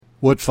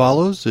What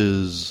follows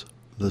is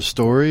the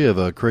story of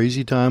a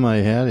crazy time I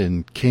had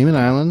in Cayman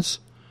Islands,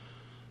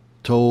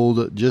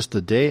 told just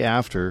the day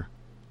after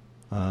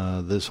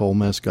this whole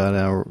mess got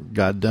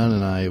done,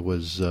 and I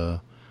was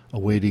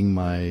awaiting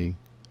my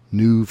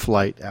new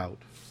flight out.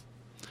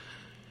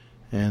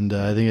 And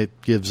I think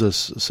it gives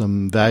us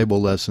some valuable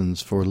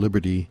lessons for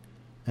liberty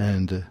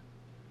and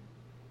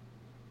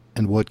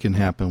what can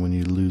happen when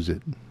you lose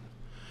it.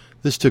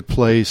 This took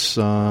place,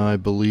 I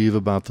believe,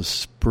 about the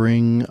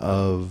spring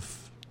of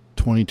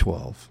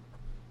 2012.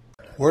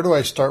 Where do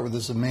I start with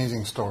this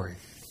amazing story?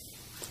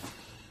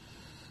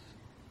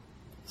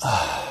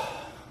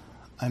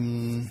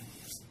 I'm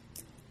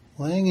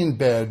laying in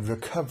bed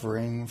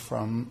recovering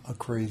from a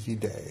crazy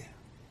day.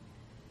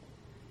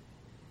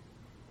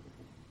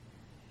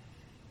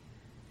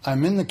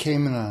 I'm in the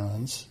Cayman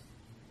Islands,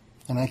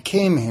 and I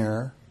came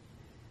here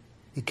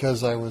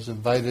because I was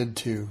invited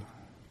to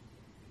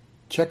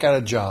check out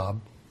a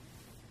job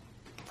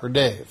for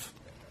Dave.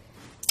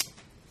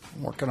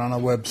 I'm working on a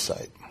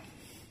website.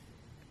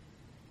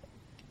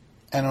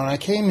 And when I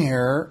came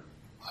here,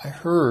 I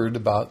heard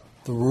about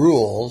the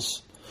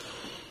rules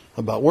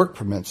about work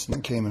permits in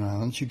the Cayman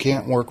Islands. You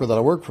can't work without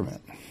a work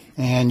permit.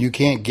 And you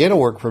can't get a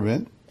work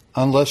permit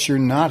unless you're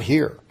not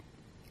here.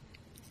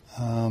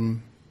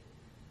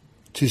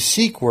 To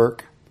seek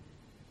work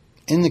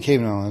in the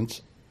Cayman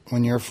Islands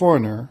when you're a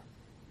foreigner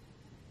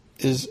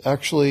is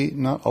actually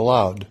not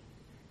allowed.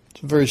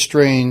 It's a very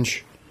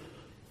strange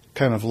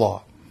kind of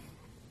law.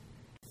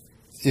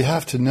 You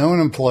have to know an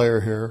employer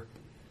here,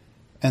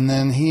 and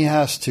then he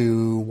has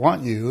to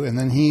want you, and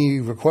then he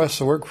requests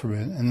a work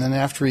permit, and then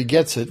after he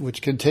gets it,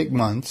 which could take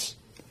months,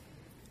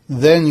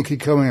 then you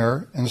could come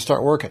here and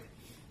start working.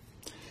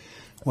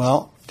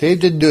 Well, Dave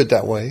didn't do it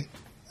that way,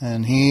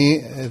 and he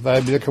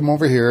invited me to come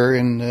over here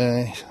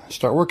and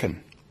start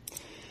working.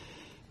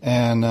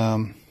 And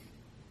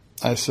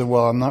I said,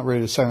 well, I'm not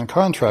ready to sign a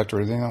contract or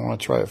anything. I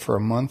want to try it for a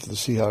month to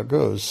see how it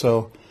goes.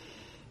 So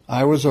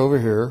I was over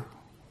here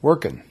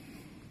working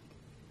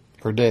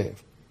for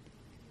Dave.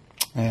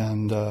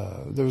 And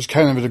there was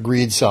kind of an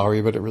agreed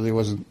salary, but it really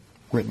wasn't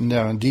written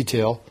down in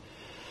detail.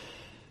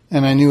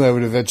 And I knew I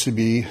would eventually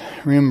be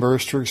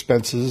reimbursed for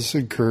expenses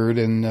incurred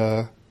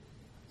and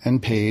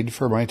paid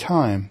for my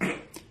time.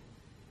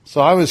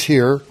 So I was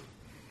here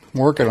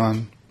working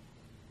on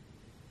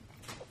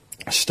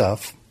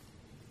stuff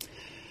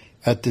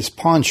at this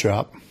pawn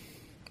shop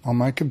on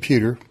my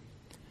computer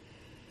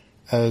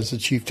as the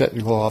chief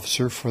technical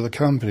officer for the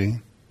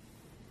company.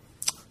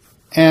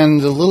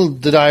 And little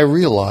did I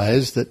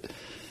realize that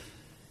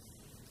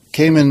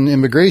Cayman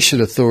immigration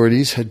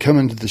authorities had come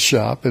into the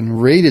shop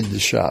and raided the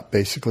shop,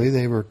 basically.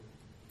 They were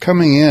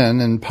coming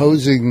in and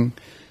posing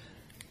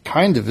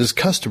kind of as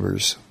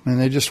customers. And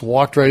they just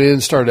walked right in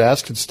and started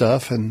asking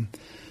stuff and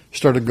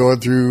started going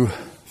through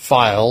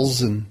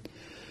files and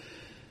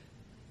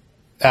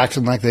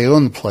acting like they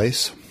owned the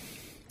place.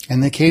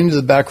 And they came to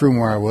the back room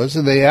where I was,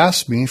 and they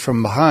asked me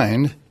from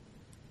behind,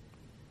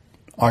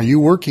 "Are you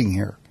working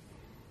here?"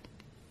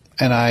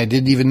 And I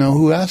didn't even know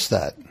who asked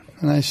that.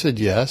 And I said,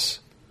 "Yes."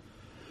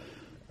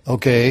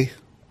 "Okay,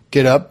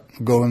 get up,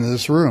 go into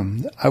this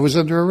room." I was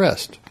under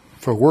arrest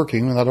for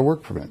working without a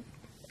work permit.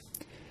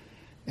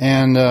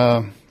 And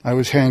I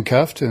was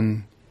handcuffed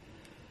and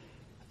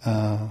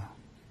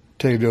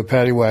taken to a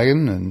paddy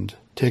wagon and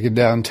taken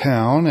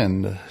downtown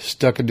and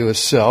stuck into a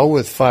cell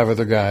with 5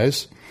 other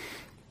guys.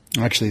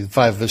 Actually,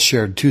 5 of us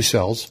shared 2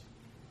 cells.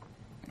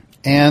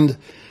 And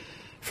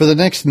for the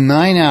next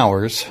 9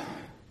 hours,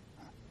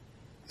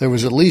 there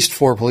was at least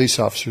 4 police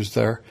officers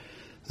there.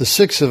 The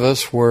 6 of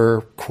us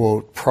were,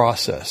 quote,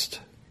 processed.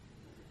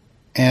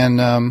 And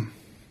I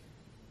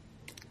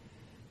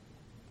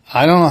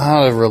don't know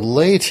how to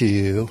relay to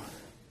you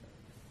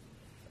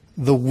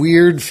the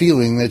weird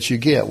feeling that you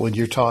get when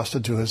you're tossed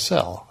into a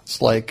cell.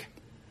 It's like,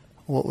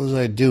 what was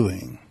I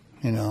doing,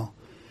 you know?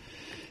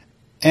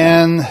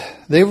 And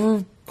they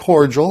were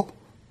cordial,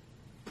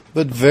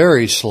 but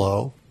very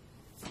slow.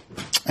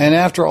 And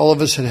after all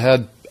of us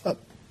had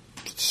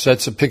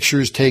sets of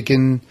pictures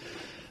taken,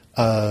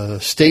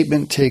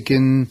 statement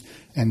taken,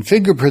 and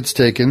fingerprints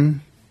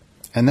taken,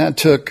 and that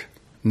took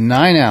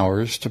 9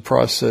 hours to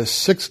process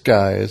 6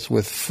 guys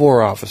with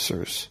 4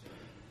 officers.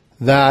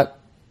 That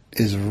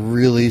is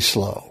really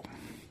slow.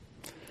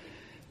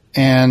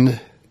 And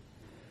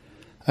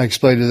I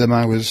explained to them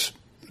I was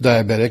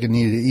diabetic and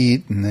needed to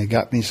eat, and they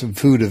got me some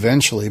food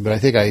eventually, but I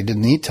think I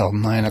didn't eat till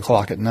 9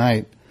 o'clock at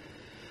night.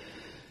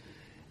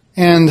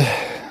 And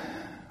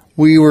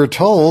we were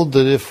told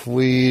that if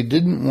we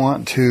didn't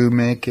want to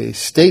make a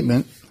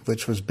statement,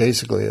 which was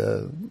basically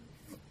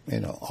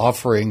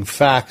offering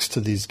facts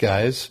to these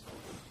guys,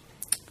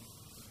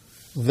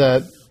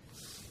 that,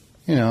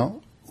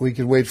 we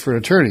could wait for an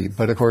attorney.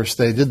 But of course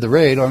they did the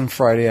raid on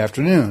Friday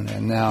afternoon,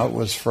 and now it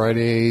was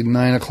Friday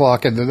 9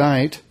 o'clock at the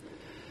night,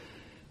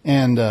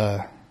 and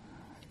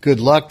good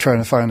luck trying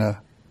to find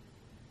a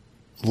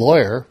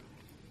lawyer.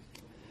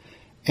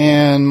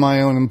 And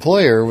my own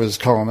employer was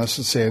calling us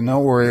and saying,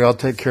 "Don't worry, I'll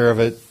take care of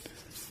it.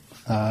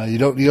 You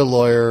don't need a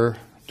lawyer.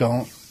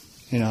 Don't,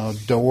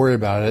 don't worry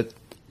about it.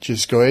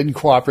 Just go ahead and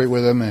cooperate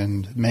with them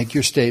and make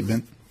your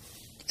statement,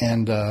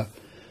 and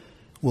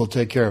we'll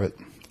take care of it.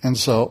 And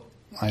so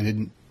I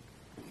didn't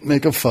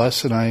make a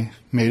fuss, and I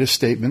made a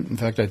statement. In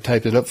fact, I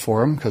typed it up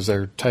for them because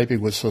their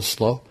typing was so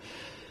slow.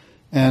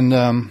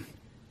 And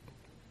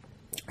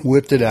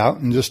whipped it out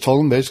and just told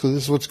them basically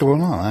this is what's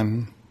going on.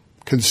 I'm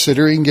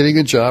considering getting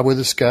a job with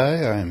this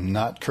guy. I'm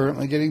not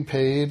currently getting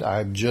paid.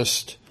 I'm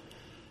just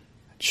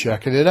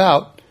checking it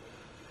out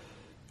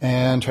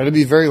and trying to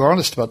be very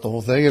honest about the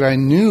whole thing. And I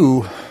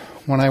knew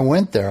when I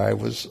went there,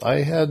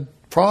 I had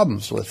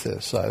problems with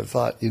this. I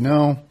thought,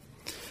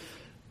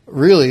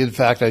 really, in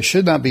fact, I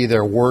should not be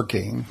there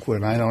working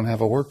when I don't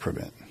have a work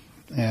permit.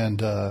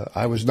 And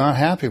I was not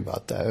happy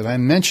about that. And I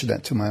mentioned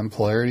that to my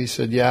employer, and he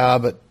said, yeah,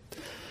 but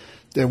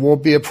there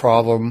won't be a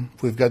problem.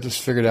 We've got this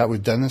figured out.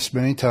 We've done this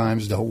many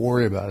times. Don't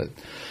worry about it.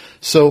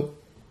 So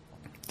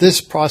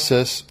this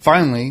process,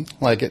 finally,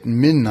 like at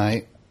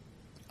midnight,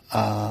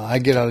 I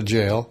get out of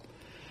jail,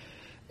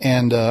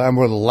 and I'm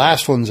one of the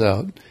last ones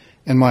out.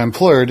 And my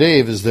employer,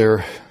 Dave, is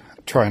there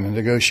trying to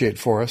negotiate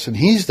for us, and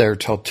he's there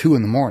till 2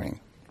 a.m.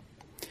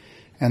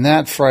 And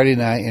that Friday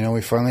night,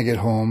 we finally get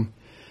home,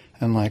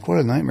 and what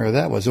a nightmare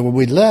that was. And when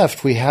we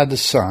left, we had to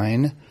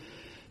sign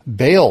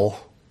bail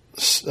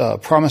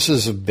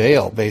promises of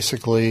bail.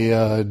 Basically,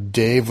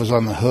 Dave was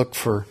on the hook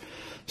for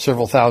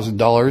several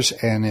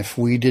 $1,000s, and if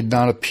we did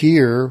not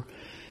appear,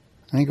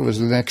 I think it was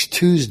the next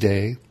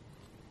Tuesday,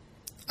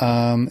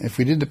 if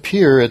we didn't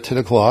appear at 10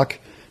 o'clock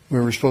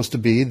where we were supposed to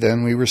be,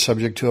 then we were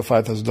subject to a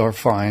 $5,000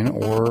 fine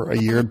or a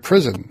year in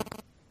prison.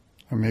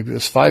 Or maybe it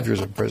was 5 years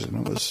in prison.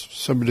 It was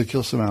some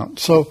ridiculous amount.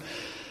 So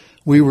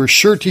we were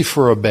surety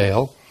for a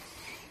bail,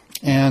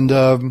 and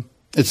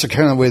it's the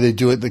kind of way they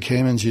do it in the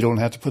Caymans. You don't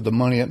have to put the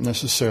money up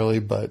necessarily,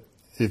 but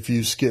if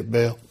you skip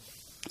bail,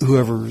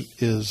 whoever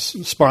is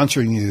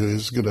sponsoring you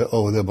is going to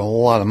owe them a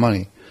lot of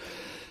money.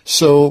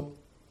 So,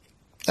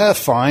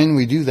 fine,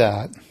 we do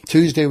that.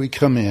 Tuesday we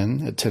come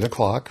in at 10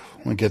 o'clock.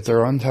 We get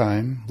there on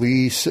time.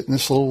 We sit in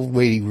this little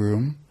waiting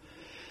room,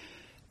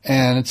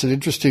 and it's an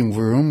interesting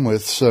room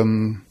with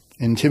some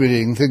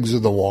intimidating things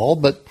on the wall,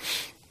 but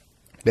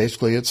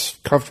basically it's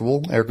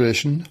comfortable,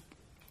 air-conditioned.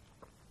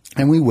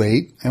 And we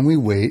wait, and we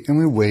wait, and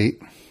we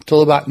wait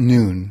till about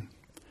noon.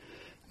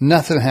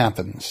 Nothing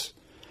happens.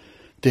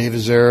 Dave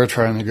is there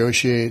trying to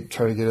negotiate,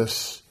 trying to get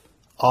us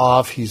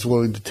off. He's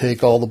willing to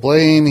take all the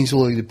blame. He's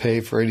willing to pay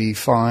for any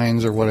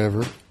fines or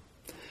whatever.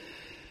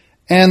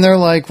 And they're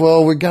like,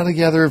 well, we've got to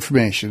gather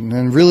information.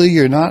 And really,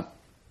 you're not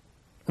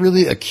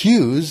really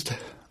accused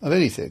of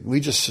anything. We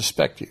just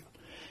suspect you.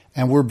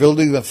 And we're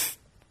building the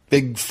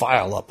big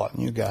file up on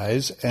you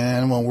guys,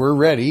 and when we're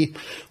ready,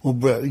 we'll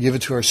give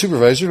it to our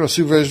supervisor, and our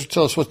supervisor will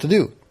tell us what to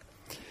do.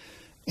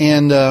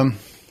 And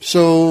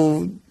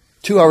so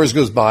 2 hours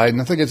goes by,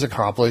 nothing gets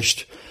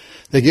accomplished.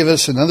 They give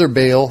us another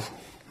bail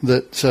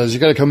that says, you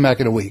got to come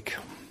back in a week.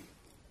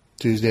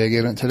 Tuesday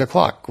again at 10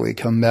 o'clock. We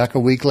come back a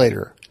week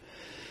later.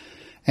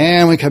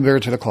 And we come back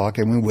at 10 o'clock,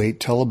 and we wait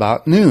till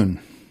about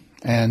noon,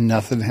 and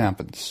nothing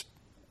happens.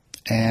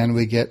 And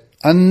we get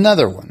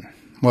another one.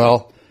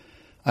 Well,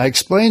 I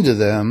explained to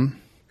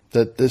them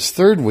that this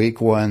third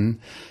week one,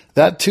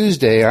 that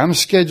Tuesday, I'm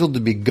scheduled to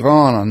be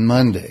gone on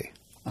Monday.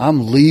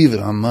 I'm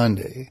leaving on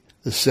Monday,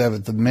 the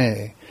 7th of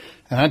May.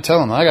 And I tell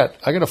them, I got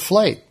a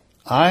flight.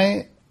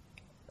 I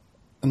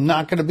am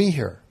not going to be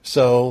here.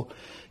 So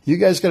you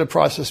guys got to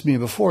process me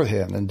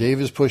beforehand. And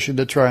Dave is pushing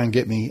to try and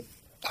get me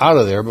out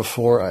of there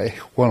before I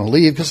want to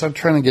leave, because I'm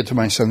trying to get to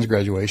my son's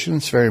graduation.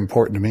 It's very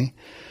important to me.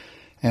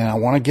 And I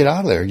want to get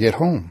out of there, get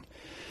home.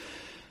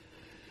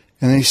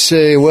 And they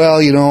say, well,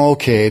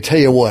 okay, tell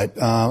you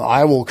what,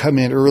 I will come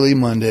in early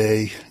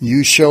Monday.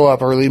 You show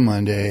up early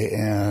Monday,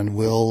 and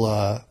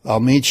I'll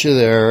meet you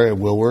there, and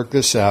we'll work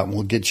this out, and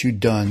we'll get you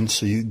done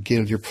so you can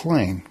get your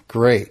plane.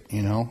 Great, I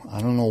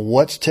don't know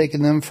what's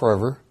taking them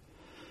forever.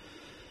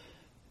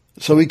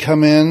 So we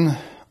come in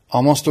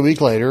almost a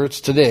week later.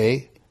 It's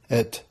today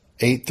at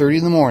 8:30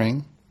 in the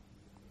morning.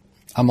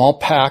 I'm all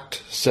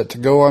packed, set to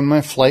go on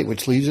my flight,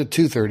 which leaves at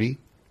 2:30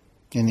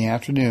 in the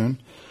afternoon.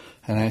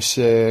 And I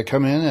say,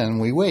 come in,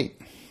 and we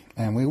wait,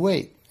 and we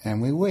wait,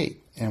 and we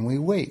wait, and we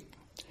wait.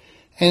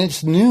 And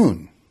it's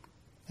noon,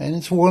 and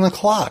it's 1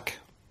 o'clock.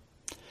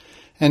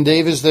 And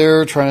Dave is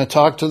there trying to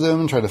talk to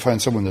them, trying to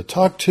find someone to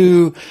talk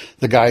to.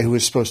 The guy who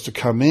was supposed to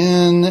come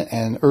in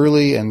and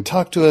early and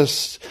talk to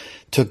us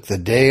took the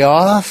day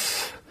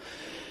off.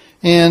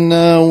 And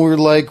we're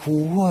like,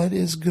 what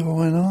is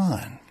going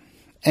on?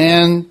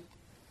 And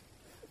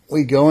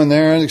we go in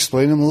there and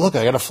explain to them, look,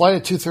 I got a flight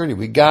at 2:30.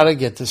 We got to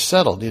get this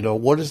settled.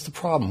 What is the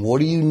problem?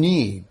 What do you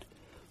need?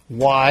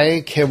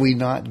 Why can we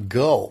not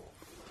go?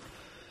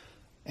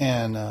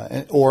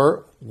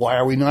 Or why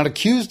are we not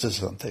accused of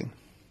something?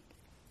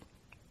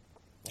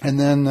 And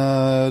then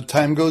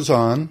time goes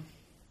on,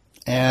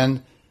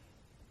 and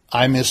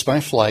I miss my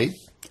flight.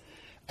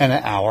 And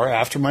an hour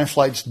after my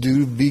flight's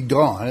due to be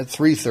gone at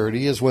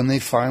 3:30 is when they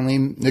finally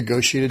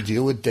negotiate a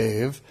deal with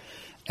Dave,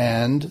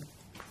 and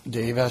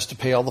Dave has to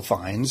pay all the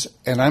fines,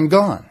 and I'm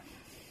gone.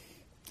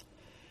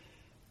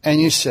 And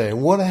you say,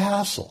 what a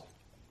hassle.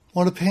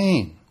 What a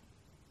pain.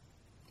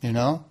 You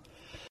know?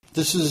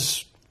 This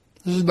is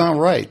not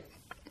right.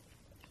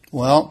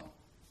 Well,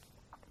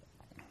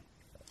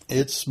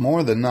 it's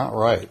more than not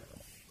right.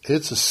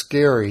 It's a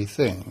scary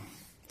thing.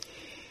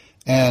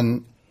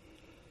 And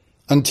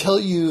until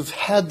you've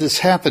had this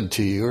happen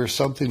to you or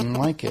something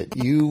like it,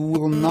 you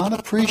will not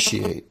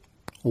appreciate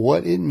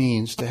what it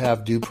means to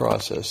have due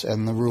process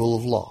and the rule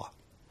of law.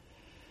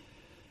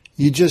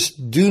 You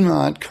just do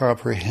not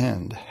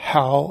comprehend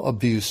how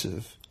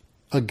abusive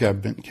a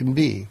government can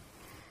be.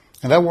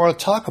 And I want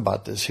to talk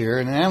about this here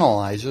and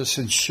analyze this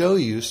and show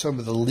you some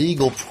of the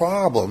legal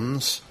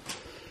problems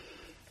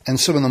and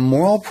some of the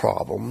moral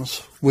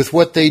problems with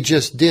what they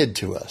just did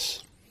to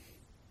us.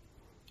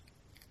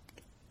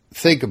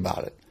 Think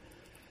about it.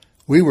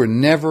 We were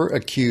never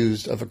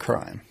accused of a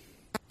crime.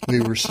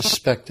 We were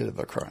suspected of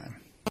a crime.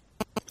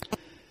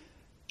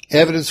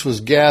 Evidence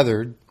was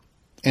gathered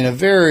in a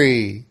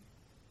very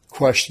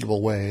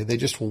questionable way. They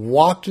just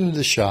walked into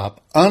the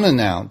shop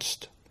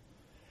unannounced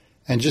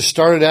and just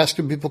started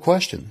asking people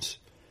questions.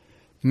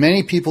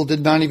 Many people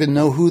did not even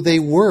know who they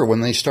were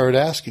when they started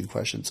asking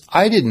questions.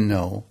 I didn't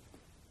know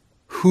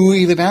who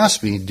even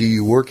asked me, do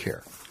you work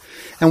here?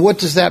 And what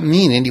does that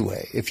mean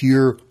anyway, if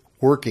you're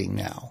working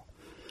now?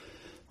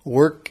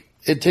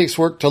 It takes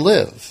work to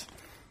live.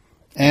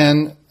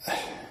 And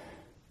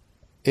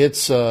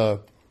it's a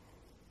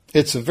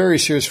very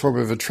serious form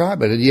of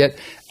entrapment. And yet,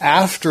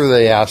 after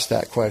they asked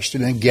that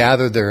question and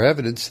gathered their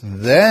evidence,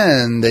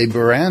 then they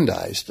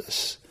Mirandized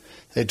us.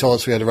 They told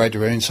us we had the right to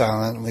remain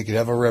silent, and we could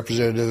have a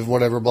representative,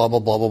 whatever, blah, blah,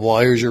 blah, blah, blah.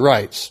 Here's your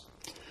rights.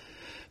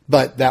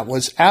 But that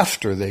was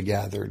after they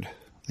gathered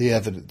the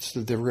evidence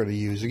that they were going to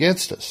use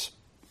against us.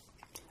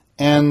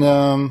 And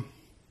then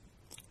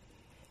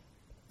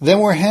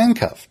we're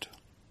handcuffed.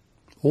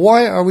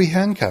 Why are we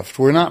handcuffed?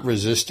 We're not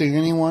resisting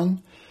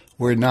anyone.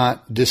 We're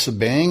not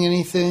disobeying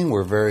anything.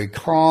 We're very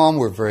calm.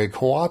 We're very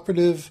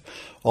cooperative.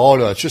 Oh,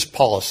 no, it's just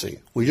policy.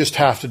 We just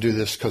have to do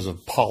this because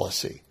of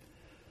policy.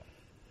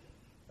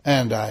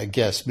 And I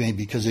guess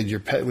maybe because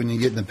when you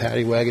get in the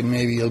paddy wagon,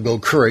 maybe you'll go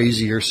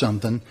crazy or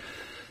something.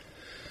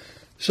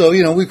 So,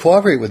 we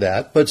cooperate with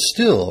that. But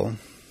still,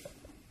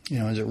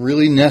 is it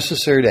really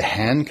necessary to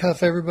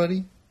handcuff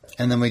everybody?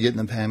 And then we get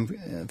in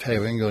the paddy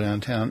wagon and go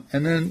downtown.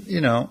 And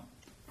then,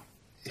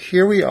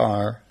 here we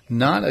are,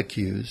 not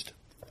accused,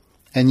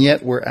 and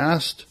yet we're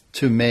asked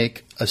to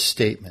make a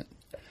statement.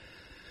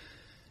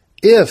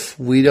 If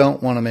we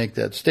don't want to make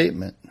that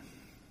statement,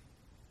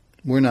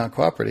 we're not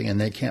cooperating and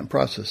they can't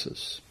process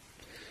us.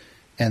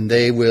 And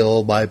they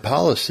will, by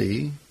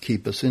policy,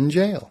 keep us in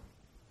jail.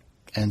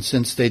 And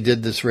since they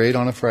did this raid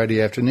on a Friday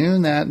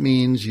afternoon, that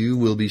means you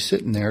will be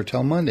sitting there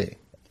till Monday,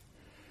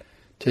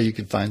 till you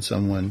can find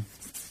someone,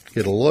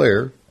 get a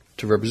lawyer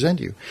to represent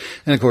you.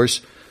 And of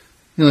course,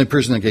 the only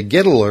person that could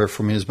get a lawyer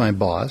for me is my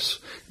boss.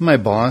 My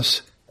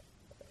boss,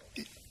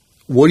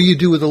 what do you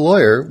do with a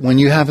lawyer when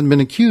you haven't been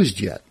accused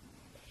yet?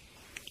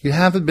 You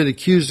haven't been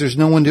accused. There's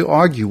no one to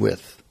argue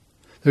with.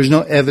 There's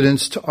no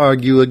evidence to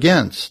argue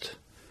against.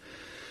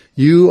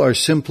 You are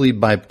simply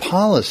by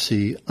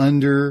policy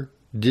under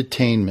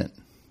detainment.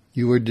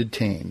 You are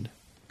detained.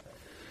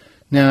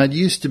 Now, it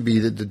used to be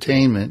that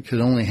detainment could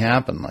only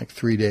happen like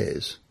 3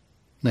 days.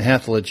 They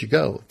have to let you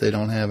go if they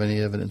don't have any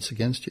evidence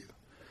against you.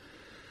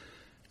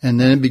 And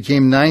then it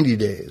became 90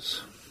 days.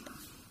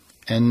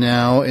 And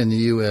now in the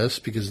U.S.,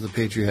 because of the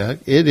Patriot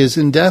Act, it is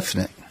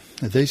indefinite.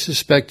 If they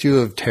suspect you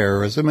of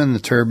terrorism and the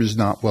term is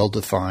not well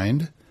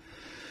defined,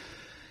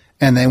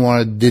 and they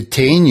want to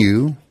detain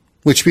you,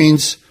 which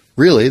means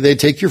really they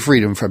take your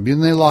freedom from you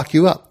and they lock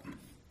you up.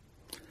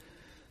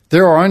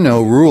 There are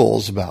no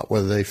rules about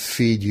whether they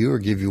feed you or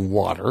give you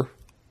water.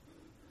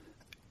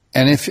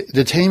 And if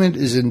detainment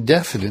is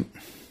indefinite,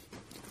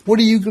 what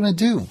are you going to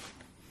do?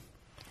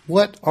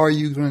 What are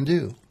you going to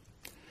do?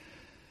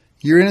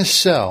 You're in a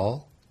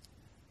cell,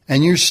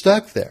 and you're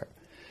stuck there.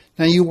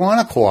 Now, you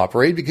want to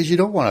cooperate because you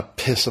don't want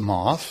to piss them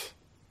off.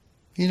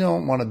 You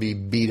don't want to be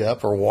beat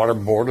up or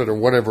waterboarded or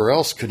whatever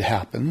else could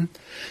happen.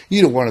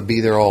 You don't want to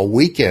be there all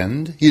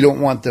weekend. You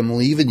don't want them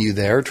leaving you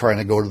there trying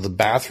to go to the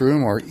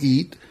bathroom or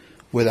eat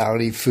without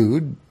any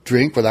food,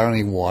 drink without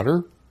any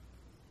water.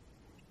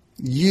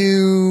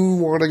 You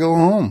want to go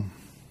home.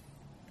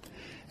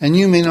 And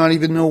you may not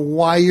even know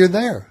why you're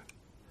there.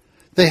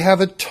 They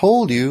haven't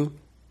told you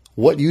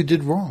what you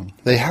did wrong.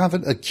 They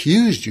haven't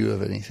accused you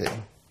of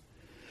anything.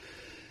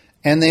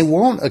 And they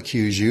won't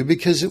accuse you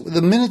because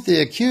the minute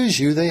they accuse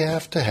you, they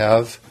have to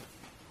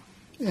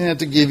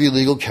give you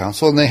legal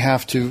counsel and they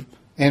have to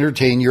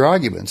entertain your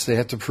arguments. They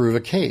have to prove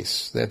a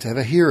case. They have to have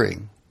a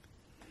hearing.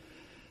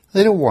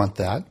 They don't want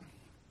that.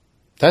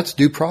 That's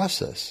due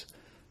process.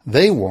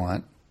 They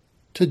want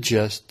to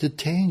just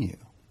detain you.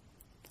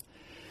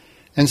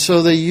 And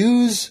so they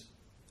use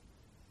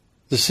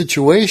the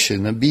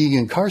situation of being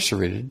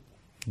incarcerated,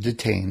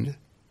 detained.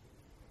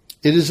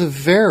 It is a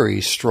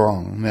very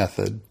strong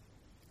method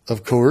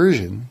of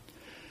coercion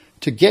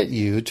to get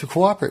you to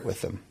cooperate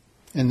with them.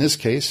 In this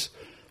case,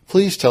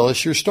 please tell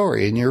us your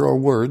story in your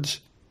own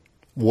words,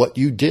 what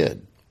you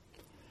did.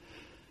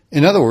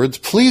 In other words,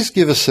 please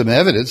give us some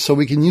evidence so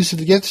we can use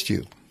it against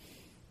you.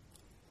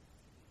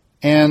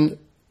 And,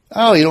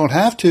 oh, you don't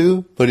have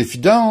to, but if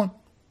you don't,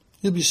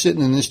 you'll be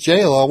sitting in this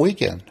jail all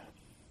weekend.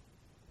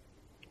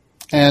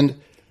 And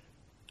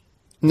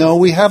no,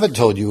 we haven't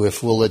told you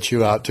if we'll let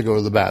you out to go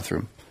to the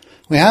bathroom.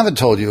 We haven't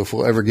told you if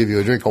we'll ever give you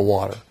a drink of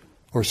water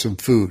or some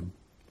food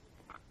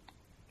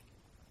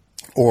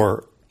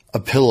or a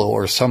pillow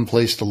or some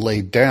place to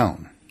lay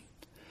down,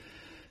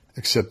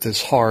 except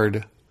this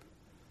hard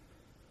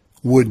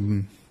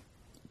wooden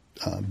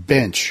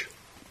bench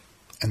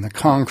and the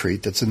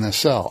concrete that's in the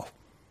cell.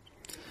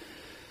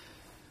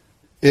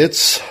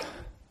 It's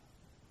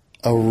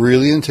a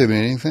really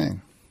intimidating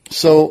thing.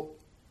 So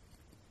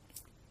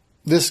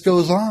this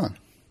goes on.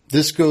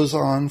 This goes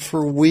on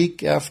for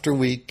week after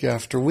week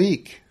after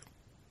week.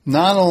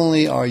 Not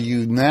only are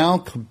you now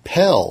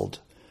compelled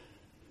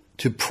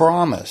to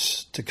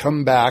promise to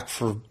come back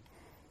for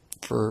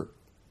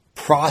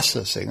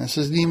processing, this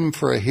isn't even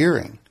for a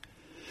hearing.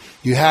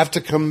 You have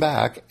to come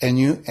back, and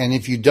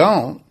if you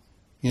don't,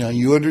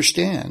 you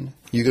understand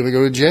you're going to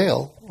go to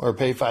jail or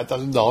pay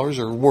 $5,000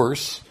 or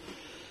worse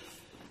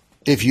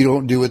if you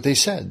don't do what they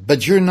said.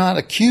 But you're not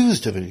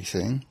accused of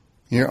anything.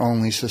 You're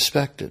only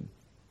suspected.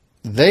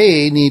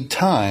 They need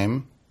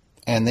time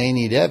and they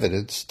need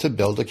evidence to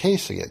build a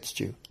case against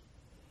you.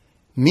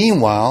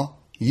 Meanwhile,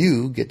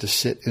 you get to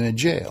sit in a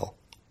jail,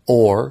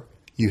 or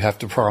you have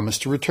to promise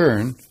to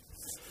return,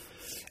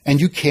 and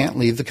you can't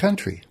leave the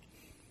country.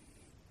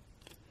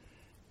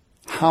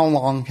 How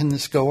long can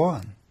this go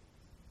on?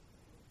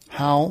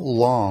 How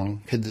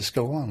long could this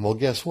go on? Well,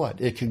 guess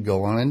what? It could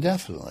go on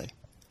indefinitely.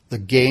 The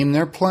game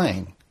they're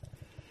playing.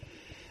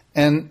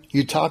 And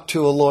you talk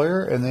to a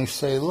lawyer and they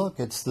say, look,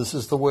 this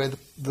is the way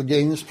the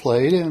game is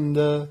played,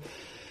 and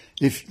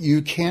if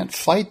you can't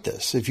fight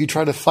this, if you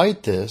try to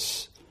fight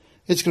this,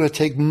 it's going to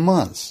take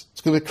months.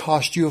 It's going to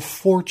cost you a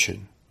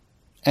fortune,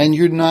 and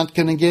you're not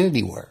going to get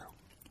anywhere.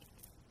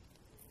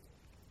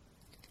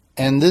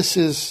 And this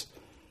is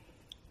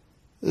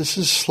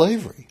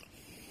slavery.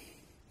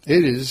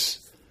 It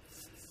is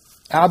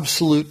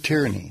absolute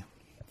tyranny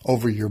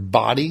over your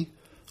body,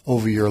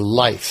 over your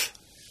life.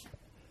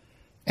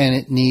 And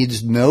it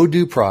needs no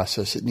due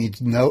process. It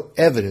needs no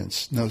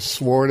evidence, no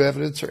sworn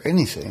evidence or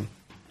anything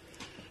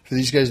for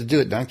these guys to do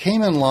it. Now,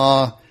 Cayman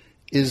law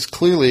is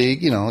clearly,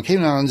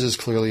 Cayman Islands is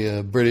clearly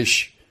a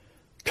British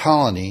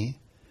colony,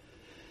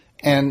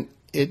 and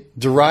it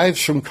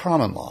derives from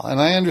common law.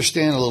 And I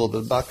understand a little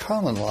bit about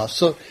common law,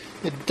 so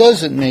it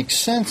doesn't make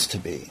sense to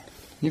me.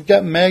 You've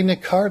got Magna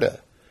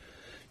Carta.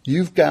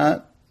 You've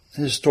got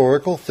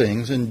historical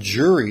things and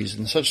juries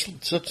and such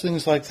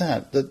things like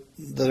that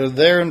are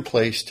there in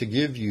place to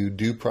give you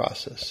due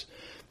process.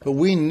 But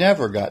we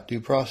never got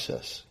due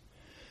process.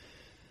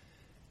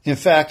 In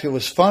fact, it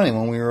was funny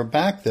when we were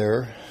back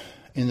there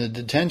in the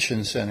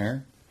detention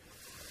center,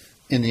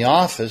 in the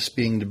office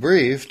being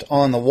debriefed,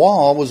 on the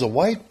wall was a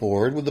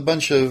whiteboard with a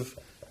bunch of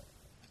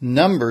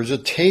numbers, a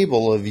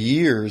table of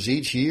years.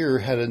 Each year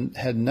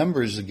had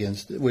numbers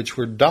against it, which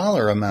were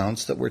dollar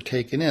amounts that were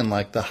taken in,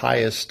 like the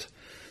highest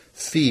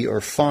fee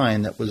or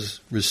fine that was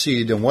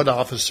received and what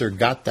officer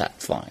got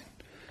that fine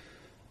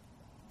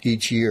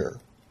each year.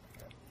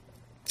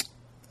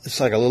 It's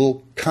like a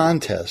little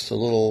contest, a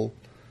little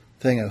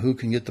thing of who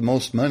can get the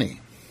most money.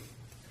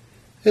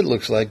 It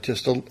looks like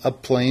just a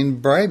plain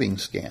bribing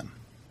scam.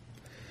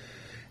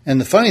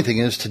 And the funny thing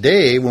is,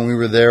 today, when we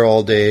were there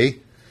all day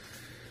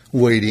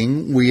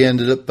waiting, we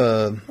ended up,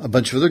 a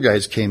bunch of other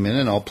guys came in,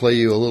 and I'll play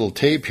you a little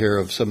tape here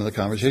of some of the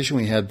conversation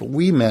we had, but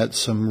we met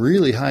some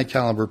really high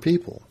caliber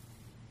people.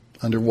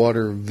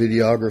 Underwater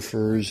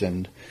videographers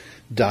and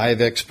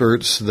dive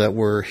experts that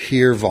were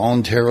here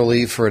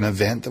voluntarily for an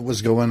event that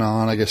was going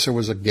on. I guess there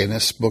was a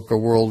Guinness Book of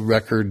World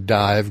Record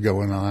dive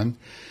going on.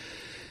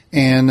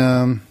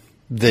 And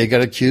they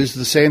got accused of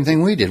the same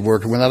thing we did,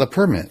 working without a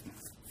permit.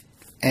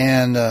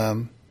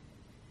 And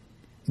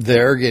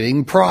they're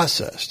getting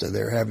processed.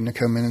 They're having to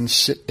come in and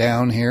sit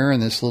down here in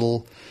this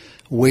little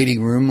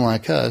waiting room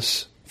like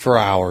us for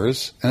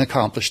hours and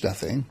accomplish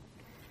nothing.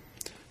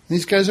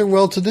 These guys are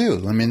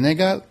well-to-do. I mean, they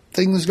got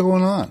things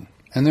going on.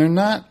 And they're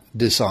not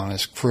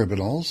dishonest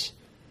criminals.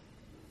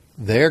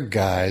 They're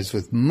guys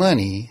with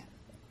money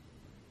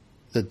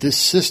that this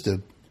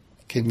system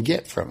can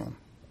get from them.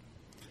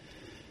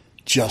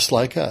 Just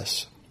like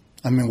us.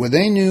 I mean, when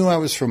they knew I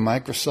was from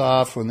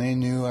Microsoft, when they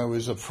knew I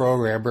was a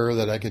programmer,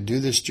 that I could do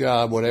this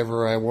job,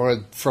 whatever I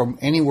wanted, from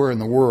anywhere in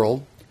the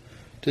world,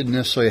 didn't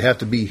necessarily have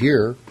to be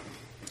here,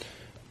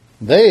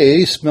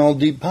 they smelled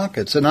deep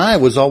pockets. And I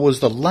was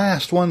always the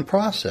last one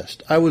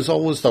processed. I was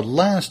always the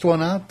last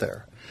one out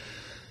there.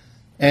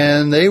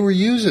 And they were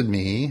using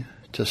me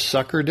to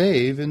sucker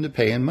Dave into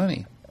paying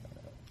money.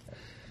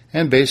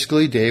 And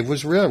basically, Dave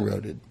was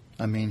railroaded.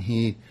 I mean,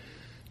 he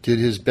did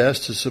his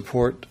best to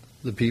support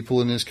the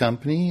people in his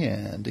company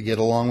and to get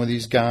along with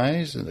these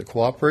guys and to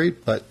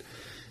cooperate. But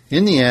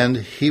in the end,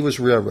 he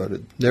was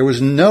railroaded. There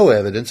was no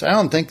evidence. I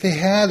don't think they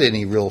had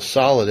any real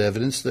solid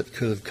evidence that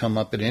could have come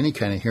up at any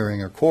kind of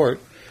hearing or court.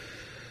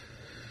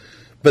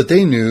 But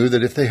they knew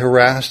that if they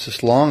harassed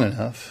us long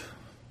enough,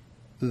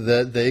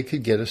 that they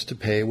could get us to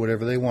pay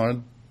whatever they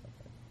wanted.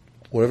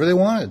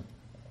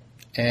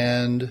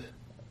 And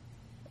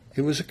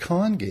it was a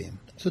con game.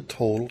 It's a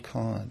total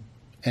con.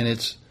 And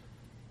it's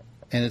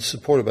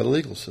supported by the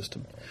legal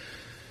system.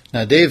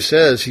 Now, Dave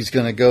says he's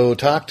going to go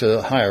talk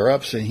to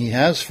higher-ups, and he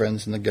has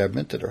friends in the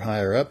government that are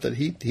higher up that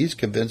he's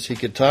convinced he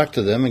could talk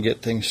to them and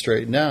get things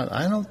straightened out.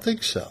 I don't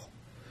think so.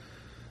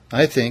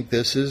 I think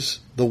this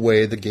is the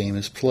way the game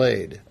is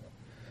played.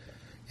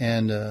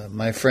 And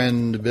my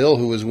friend Bill,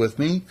 who was with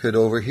me, could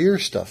overhear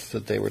stuff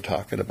that they were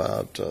talking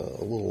about, a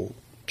little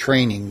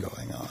training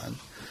going on.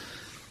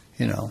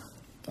 You know,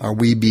 are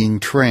we being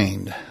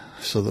trained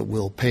so that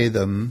we'll pay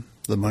them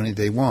the money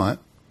they want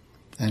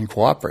and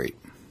cooperate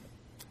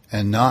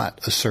and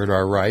not assert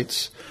our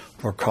rights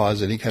or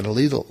cause any kind of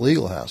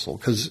legal hassle?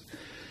 Because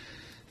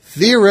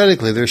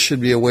theoretically, there should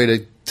be a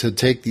way to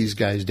take these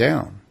guys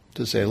down,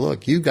 to say,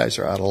 look, you guys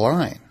are out of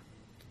line.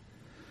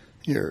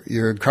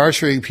 You're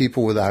incarcerating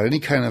people without any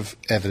kind of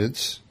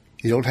evidence.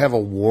 You don't have a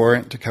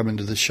warrant to come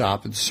into the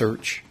shop and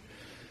search,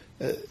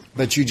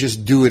 but you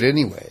just do it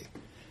anyway.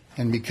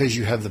 And because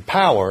you have the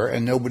power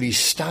and nobody's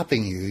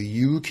stopping you,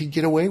 you can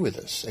get away with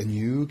this, and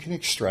you can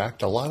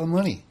extract a lot of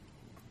money.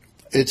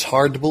 It's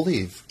hard to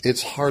believe.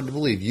 It's hard to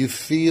believe. You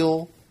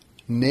feel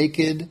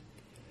naked.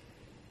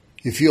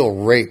 You feel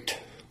raped.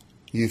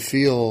 You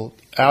feel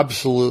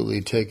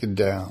absolutely taken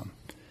down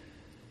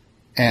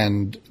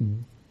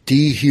and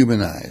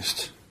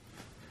dehumanized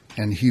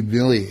and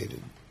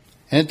humiliated.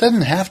 And it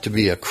doesn't have to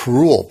be a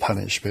cruel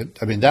punishment.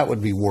 I mean, that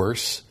would be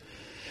worse.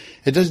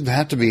 It doesn't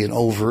have to be an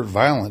overt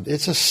violent.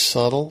 It's a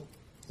subtle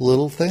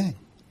little thing.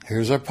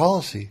 Here's our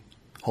policy.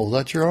 Hold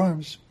out your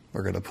arms.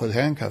 We're going to put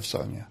handcuffs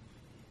on you.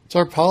 It's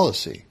our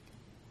policy.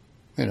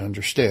 You don't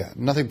understand.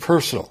 Nothing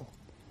personal.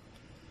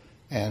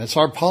 And it's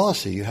our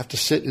policy. You have to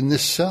sit in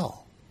this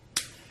cell.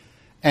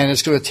 And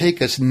it's going to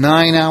take us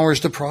 9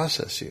 hours to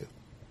process you.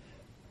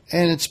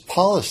 And it's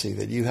policy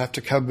that you have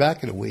to come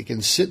back in a week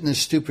and sit in this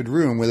stupid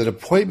room with an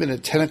appointment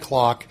at 10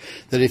 o'clock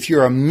that if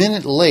you're a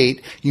minute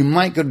late, you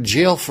might go to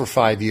jail for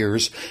 5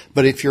 years.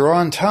 But if you're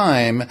on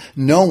time,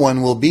 no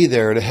one will be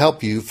there to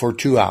help you for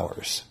 2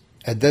 hours.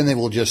 And then they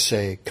will just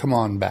say, come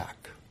on back.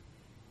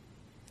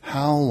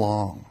 How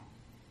long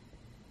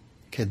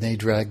can they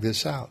drag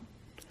this out?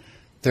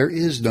 There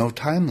is no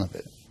time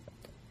limit.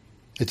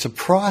 It's a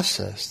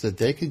process that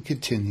they can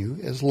continue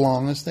as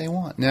long as they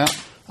want. Now,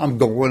 I'm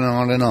going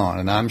on,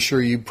 and I'm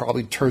sure you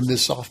probably turned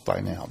this off by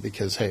now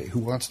because, hey, who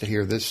wants to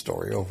hear this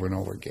story over and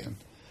over again?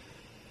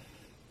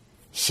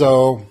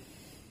 So,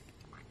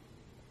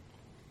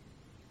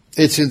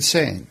 it's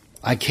insane.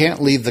 I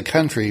can't leave the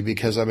country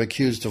because I'm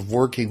accused of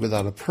working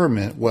without a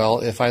permit. Well,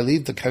 if I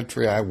leave the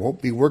country, I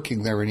won't be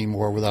working there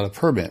anymore without a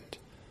permit.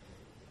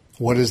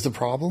 What is the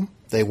problem?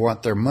 They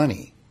want their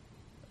money.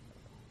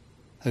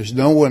 There's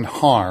no one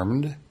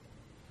harmed.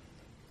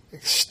 The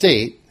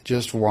state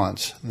just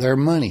wants their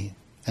money.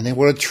 And they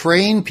want to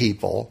train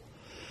people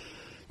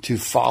to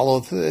follow.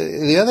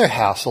 The other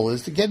hassle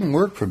is that getting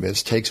work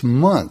permits takes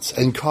months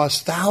and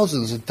costs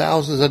thousands and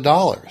thousands of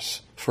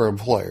dollars for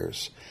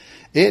employers.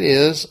 It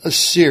is a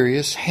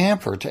serious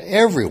hamper to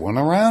everyone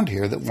around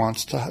here that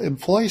wants to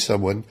employ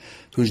someone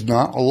who's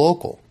not a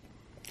local.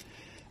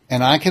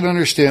 And I can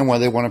understand why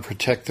they want to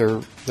protect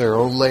their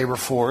own labor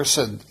force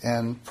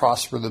and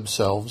prosper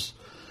themselves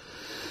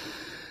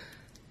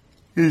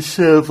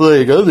instead of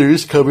letting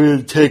others come in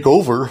and take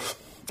over.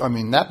 I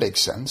mean, that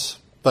makes sense.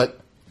 But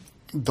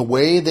the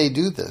way they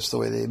do this, the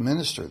way they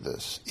administer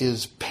this,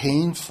 is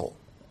painful.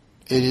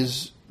 It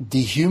is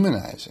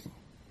dehumanizing.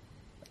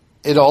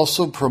 It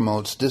also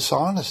promotes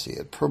dishonesty.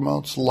 It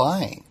promotes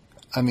lying.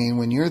 I mean,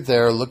 when you're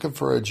there looking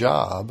for a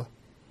job,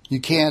 you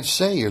can't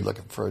say you're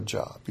looking for a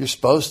job. You're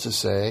supposed to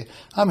say,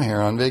 I'm here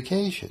on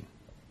vacation.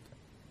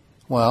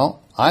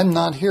 Well, I'm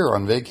not here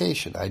on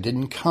vacation. I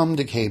didn't come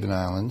to Cayman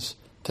Islands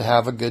to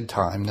have a good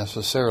time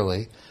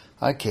necessarily.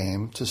 I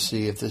came to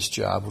see if this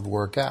job would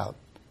work out.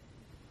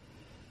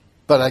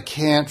 But I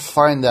can't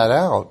find that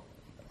out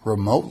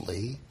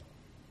remotely.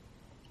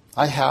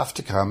 I have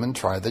to come and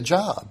try the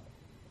job.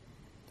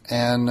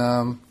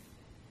 And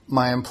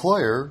my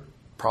employer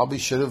probably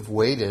should have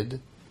waited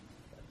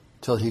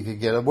till he could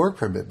get a work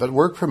permit. But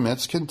work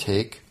permits can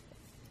take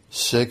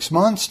 6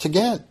 months to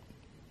get.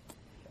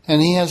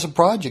 And he has a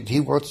project he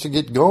wants to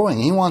get going.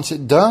 He wants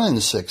it done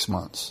in 6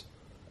 months.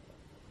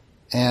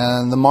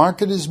 And the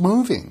market is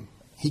moving.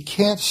 He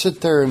can't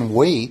sit there and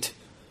wait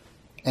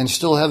and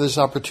still have this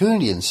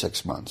opportunity in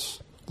 6 months.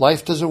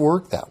 Life doesn't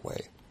work that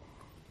way.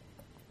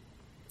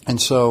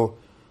 And so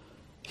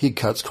he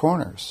cuts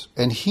corners.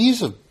 And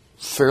he's a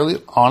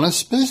fairly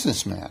honest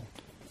businessman.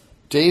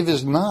 Dave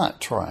is not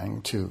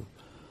trying to,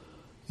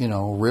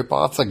 rip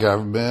off the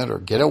government or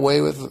get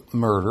away with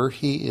murder.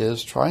 He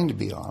is trying to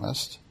be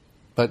honest,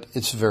 but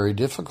it's very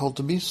difficult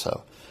to be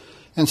so.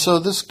 And so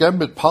this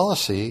government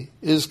policy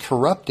is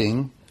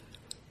corrupting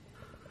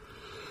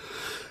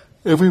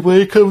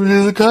everybody coming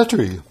into the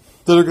country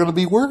that are going to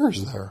be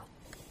workers there.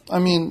 I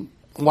mean,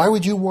 why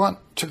would you want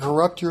to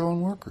corrupt your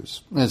own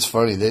workers. And it's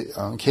funny.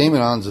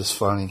 Cayman Islands is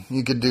funny.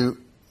 You could do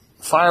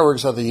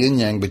fireworks out the yin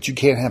yang, but you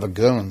can't have a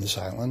gun on this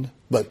island.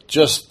 But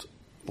just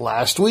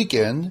last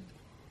weekend,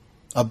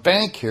 a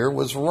bank here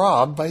was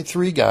robbed by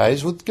 3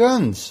 guys with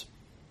guns.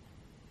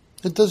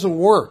 It doesn't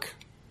work.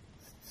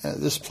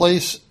 This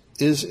place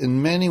is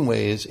in many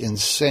ways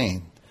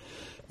insane.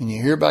 When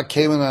you hear about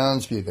Cayman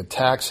Islands being a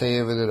tax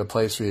haven and a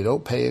place where you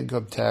don't pay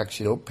income tax,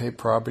 you don't pay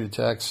property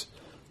tax,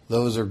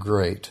 those are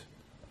great.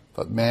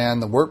 But man,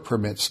 the work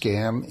permit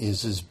scam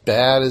is as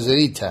bad as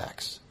any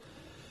tax.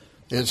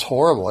 It's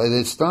horrible. And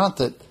it's not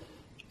that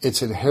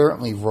it's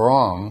inherently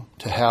wrong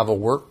to have a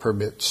work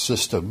permit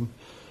system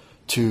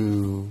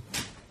to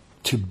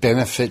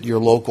benefit your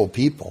local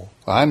people.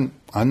 I'm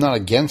not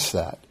against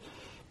that.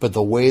 But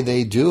the way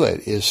they do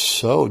it is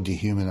so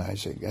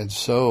dehumanizing and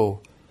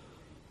so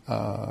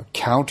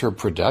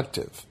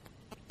counterproductive.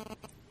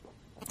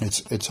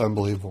 It's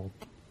unbelievable.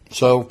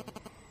 So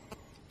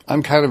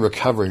I'm kind of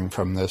recovering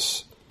from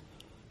this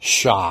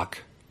shock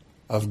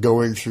of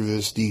going through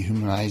this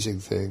dehumanizing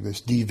thing,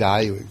 this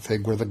devaluing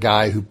thing, where the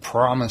guy who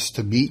promised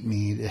to meet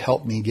me to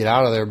help me get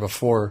out of there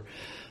before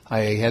I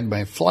had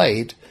my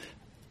flight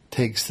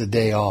takes the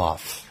day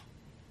off.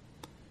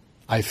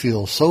 I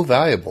feel so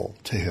valuable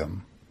to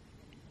him.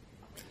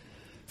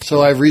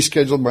 So I've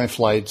rescheduled my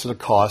flights at a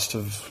cost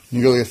of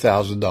nearly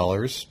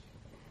 $1,000,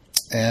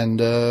 and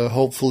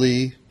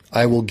hopefully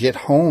I will get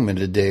home in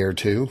a day or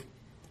two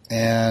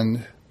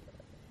and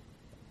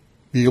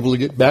be able to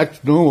get back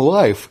to normal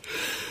life.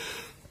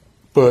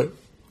 But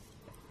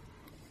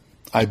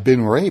I've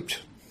been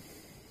raped.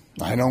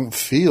 I don't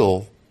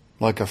feel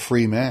like a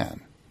free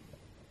man.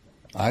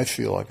 I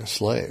feel like a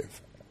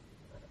slave.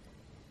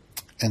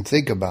 And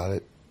think about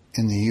it.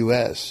 In the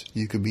U.S.,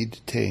 you could be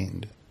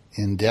detained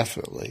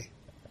indefinitely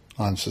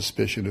on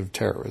suspicion of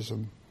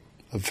terrorism,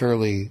 a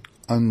fairly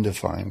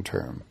undefined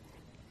term.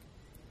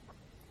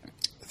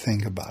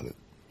 Think about it.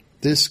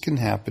 This can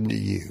happen to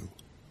you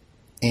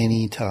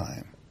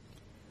anytime.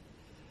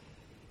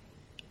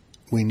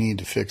 We need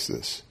to fix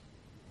this.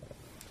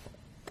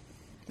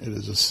 It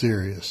is a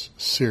serious,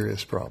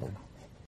 serious problem.